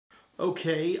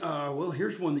Okay, well,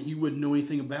 here's one that you wouldn't know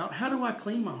anything about. How do I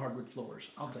clean my hardwood floors?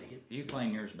 I'll take it. You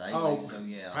clean yours daily, Oh, so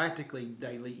yeah. practically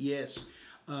daily, yes.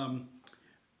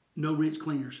 No rinse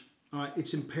cleaners. All right,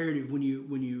 it's imperative when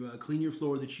you clean your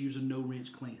floor that you use a no rinse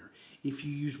cleaner. If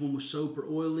you use one with soap or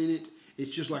oil in it,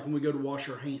 it's just like when we go to wash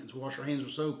our hands. We wash our hands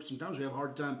with soap. Sometimes we have a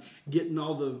hard time getting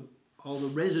all the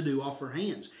residue off our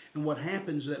hands. And what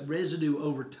happens, that residue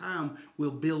over time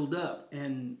will build up,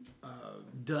 and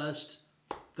dust,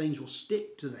 things will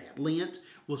stick to that. Lint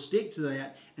will stick to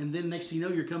that, and then next thing you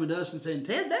know, you're coming to us and saying,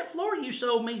 Ted, that floor you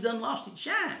sold me done lost its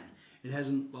shine. It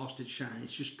hasn't lost its shine.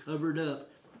 It's just covered up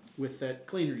with that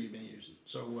cleaner you've been using.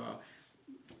 So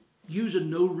use a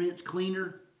no-rinse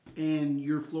cleaner, and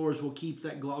your floors will keep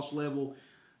that gloss level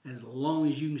as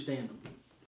long as you can stand them.